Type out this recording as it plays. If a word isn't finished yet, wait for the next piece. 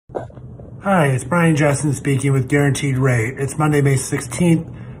Hi, it's Brian Jessen speaking with Guaranteed Rate. It's Monday, May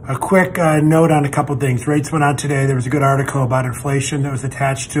 16th. A quick note on a couple things. Rates went out today. There was a good article about inflation that was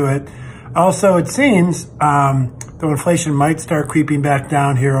attached to it. Also, it seems, though inflation might start creeping back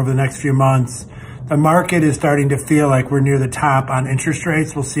down here over the next few months, the market is starting to feel like we're near the top on interest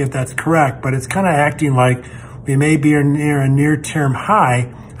rates. We'll see if that's correct, but it's kind of acting like we may be near a near-term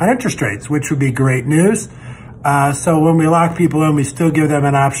high on interest rates, which would be great news. So when we lock people in, we still give them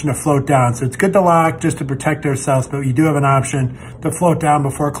an option to float down. So it's good to lock just to protect ourselves, but you do have an option to float down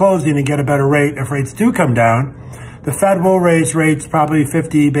before closing and get a better rate if rates do come down. The Fed will raise rates probably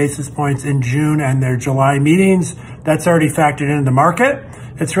 50 basis points in June and their July meetings. That's already factored into the market.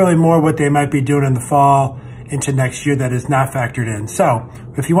 It's really more what they might be doing in the fall into next year that is not factored in. So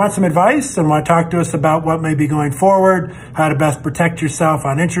if you want some advice and want to talk to us about what may be going forward, how to best protect yourself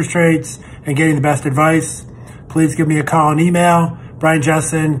on interest rates and getting the best advice, please give me a call and email. Brian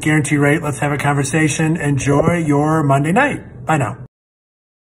Jessen, Guaranteed Rate. Let's have a conversation. Enjoy your Monday night. Bye now.